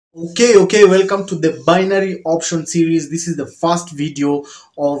Okay, welcome to the binary option series. This is the first video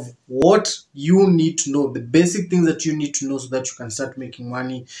of what you need to know, the basic things that you need to know so that you can start making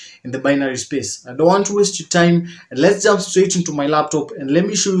money in the binary space. I don't want to waste your time, and let's jump straight into my laptop and let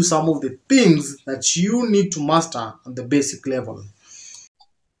me show you some of the things that you need to master on the basic level.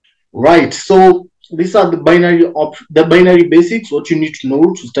 Right, so these are the binary basics, what you need to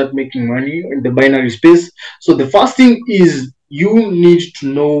know to start making money in the binary space. So the first thing is you need to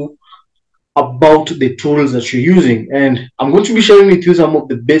know about the tools that you're using, and I'm going to be sharing with you some of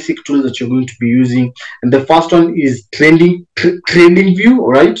the basic tools that you're going to be using. And the first one is trading view.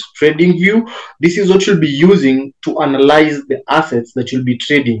 All right, trading view, this is what you'll be using to analyze the assets that you'll be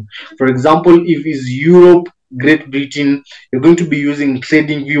trading. For example, if it's Europe, Great Britain, you're going to be using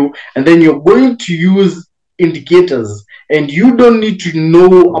trading view, and then you're going to use indicators. And you don't need to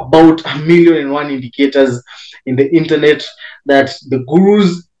know about 1,000,001 indicators in the internet that the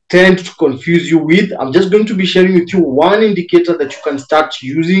gurus tend to confuse you with. I'm just going to be sharing with you one indicator that you can start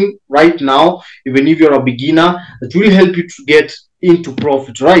using right now, even if you're a beginner, that will help you to get into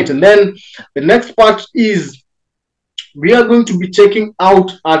profit, right? And then the next part is we are going to be checking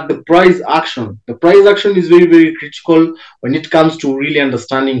out at the price action. The price action is very critical when it comes to really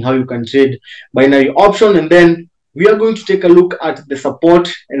understanding how you can trade binary option. And then we are going to take a look at the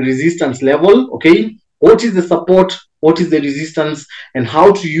support and resistance level. Okay, what is the support, what is the resistance, and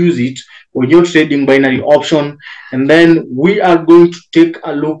how to use it when you're trading binary option. And then we are going to take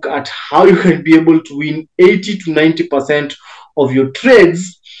a look at how you can be able to win 80 to 90% of your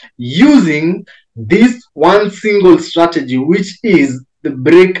trades using this one single strategy, which is the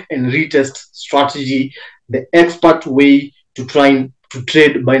break and retest strategy, the expert way to try to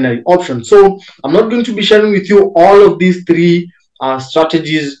trade binary options. So I'm not going to be sharing with you all of these three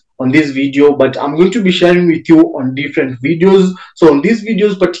strategies on this video, but I'm going to be sharing with you on different videos. So on this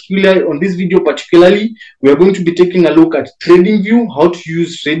video particularly, we are going to be taking a look at trading view, how to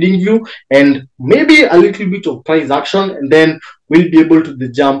use trading view, and maybe a little bit of price action, and then we'll be able to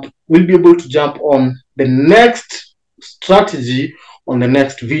jump on the next strategy on the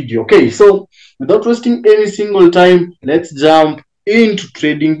next video. Okay, so without wasting any single time, let's jump into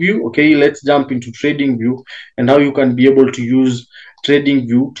trading view. Okay, let's jump into trading view and how you can be able to use trading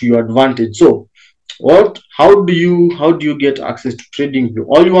view to your advantage. So how do you get access to trading view?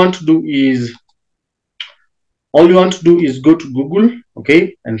 All you want to do is go to Google,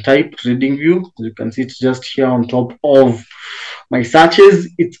 okay, and type trading view. As you can see, it's just here on top of my searches.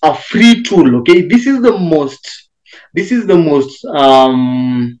 It's a free tool. Okay, this is the most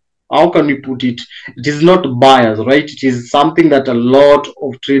how can we put it, it is not biased, right? It is something that a lot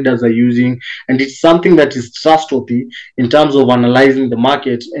of traders are using, and it's something that is trustworthy in terms of analyzing the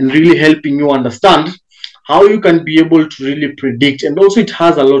market and really helping you understand how you can be able to really predict. And also it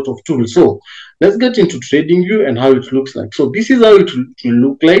has a lot of tools. So let's get into trading view and how it looks like. So this is how it will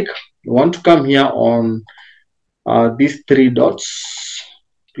look like. You want to come here on these three dots,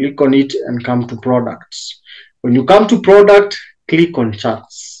 click on it and come to products. When you come to product, click on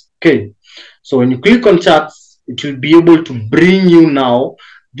charts. Okay, so when you click on charts, it will be able to bring you now,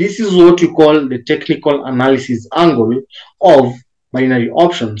 this is what you call the technical analysis angle of binary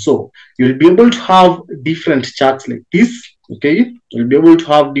option. So you'll be able to have different charts like this. Okay, you'll be able to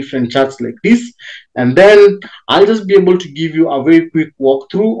have different charts like this, and then I'll just be able to give you a very quick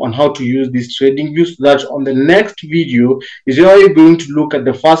walkthrough on how to use this trading view, so that on the next video is really going to look at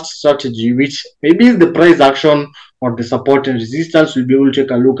the first strategy, which maybe is the price action or the support and resistance. We'll be able to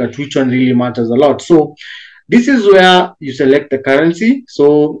take a look at which one really matters a lot. So this is where you select the currency.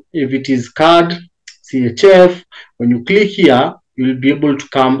 So if it is CAD, CHF, when you click here, you'll be able to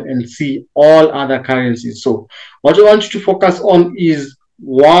come and see all other currencies. So what I want you to focus on is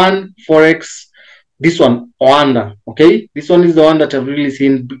one forex, this one, Rwanda. Okay, this one is the one that I've really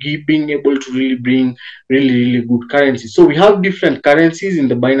seen being able to really bring really good currencies. So we have different currencies in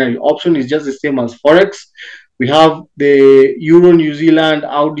the binary option. It's just the same as forex. We have the Euro, New Zealand,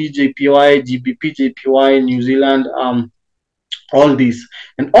 Audi, JPY, GBP, JPY, New Zealand, all these.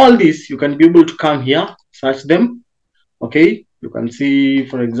 And all these, you can be able to come here, search them. Okay, you can see,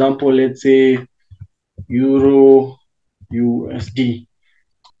 for example, let's say Euro, USD.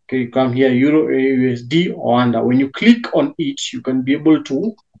 Okay, you come here, Euro, USD, Rwanda. When you click on it, you can be able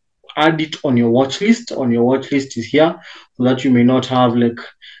to add it on your watch list. On your watch list is here, so that you may not have like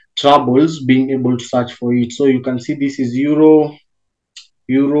troubles being able to search for it. So you can see this is Euro,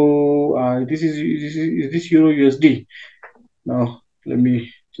 this is Euro USD. Now let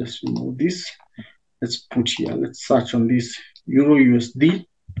me just remove this. Let's put here, let's search on this Euro USD,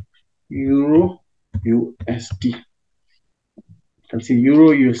 Euro USD. can see Euro,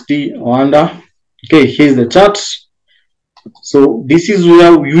 USD, Rwanda. Okay, here's the chart. So this is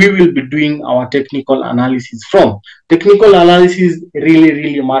where we will be doing our technical analysis from. Technical analysis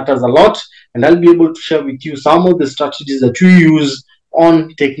really matters a lot, and I'll be able to share with you some of the strategies that we use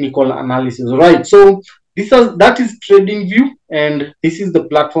on technical analysis. Right. So that is TradingView, and this is the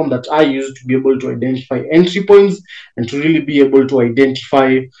platform that I use to be able to identify entry points and to really be able to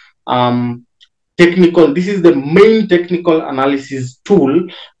identify this is the main technical analysis tool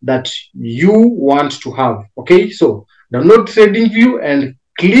that you want to have. Okay, so download TradingView and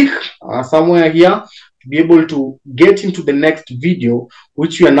click somewhere here to be able to get into the next video,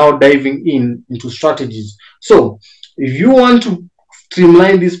 which we are now diving into strategies. So if you want to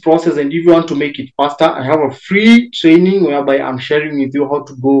streamline this process and if you want to make it faster, I have a free training whereby I'm sharing with you how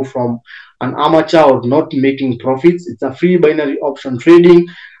to go from an amateur or not making profits. It's a free binary option trading.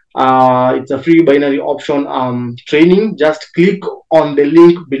 It's a free binary option training. Just click on the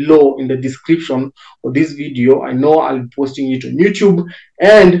link below in the description of this video. I know I'll be posting it on YouTube,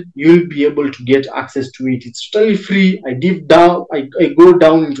 and you'll be able to get access to it. It's totally free. I go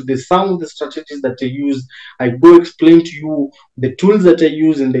down into some of the strategies that I use. I go explain to you the tools that I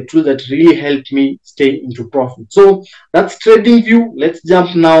use and the tools that really help me stay into profit. So that's TradingView. Let's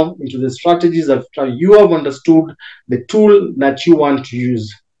jump now into the strategies after you have understood the tool that you want to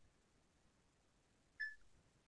use.